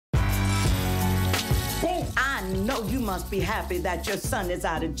know you must be happy that your son is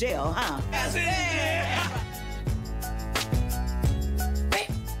out of jail, huh? That's it! Babe,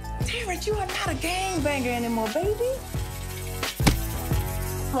 Tara, you are not a gangbanger anymore, baby.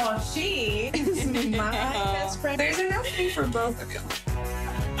 Well, she is my best friend. There's enough food for both of you.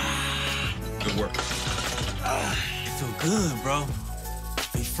 Good work. I feel good, bro.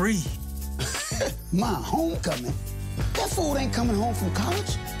 Be free. My homecoming? That fool ain't coming home from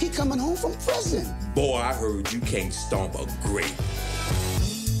college. He coming home from prison. Boy, I heard you can't stomp a grape.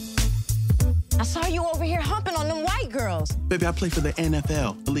 I saw you over here humping on them white girls. Baby, I play for the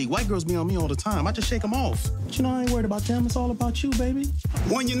NFL, the league. White girls be on me all the time. I just shake them off. But you know, I ain't worried about them. It's all about you, baby.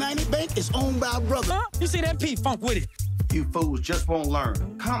 One United Bank is owned by a brother. Huh? You see that P-Funk with it? You fools just won't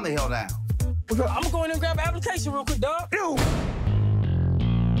learn. Calm the hell down. I'm gonna go in and grab an application real quick, dog. Ew.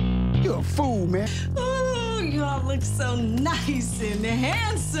 You're a fool, man. Ooh, y'all look so nice and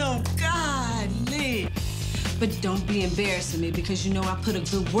handsome. Golly. But don't be embarrassing me because you know I put a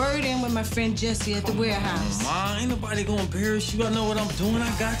good word in with my friend Jesse at the warehouse. Ma, ain't nobody gonna embarrass you. I know what I'm doing.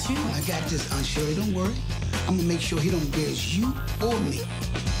 I got you. I got this, Aunt Shirley. Don't worry. I'm gonna make sure he don't embarrass you or me.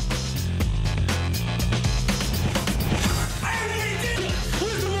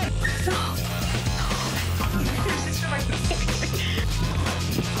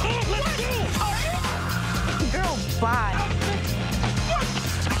 Girl, bye.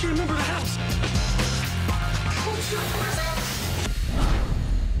 I can't remember the house.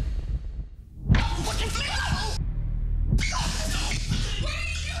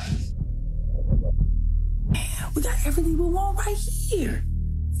 We got everything we want right here.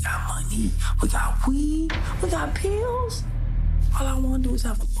 We got money, we got weed, we got pills. All I want to do is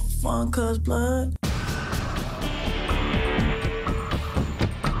have a little fun, cuz blood.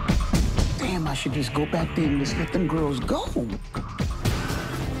 Damn, I should just go back there and just let them girls go. Oh,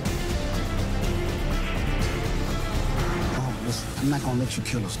 listen, I'm not gonna let you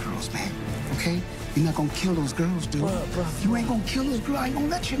kill those girls, man. Okay? You're not gonna kill those girls, dude. Bro. You ain't gonna kill those girls. I ain't gonna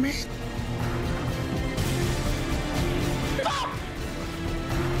let you, man.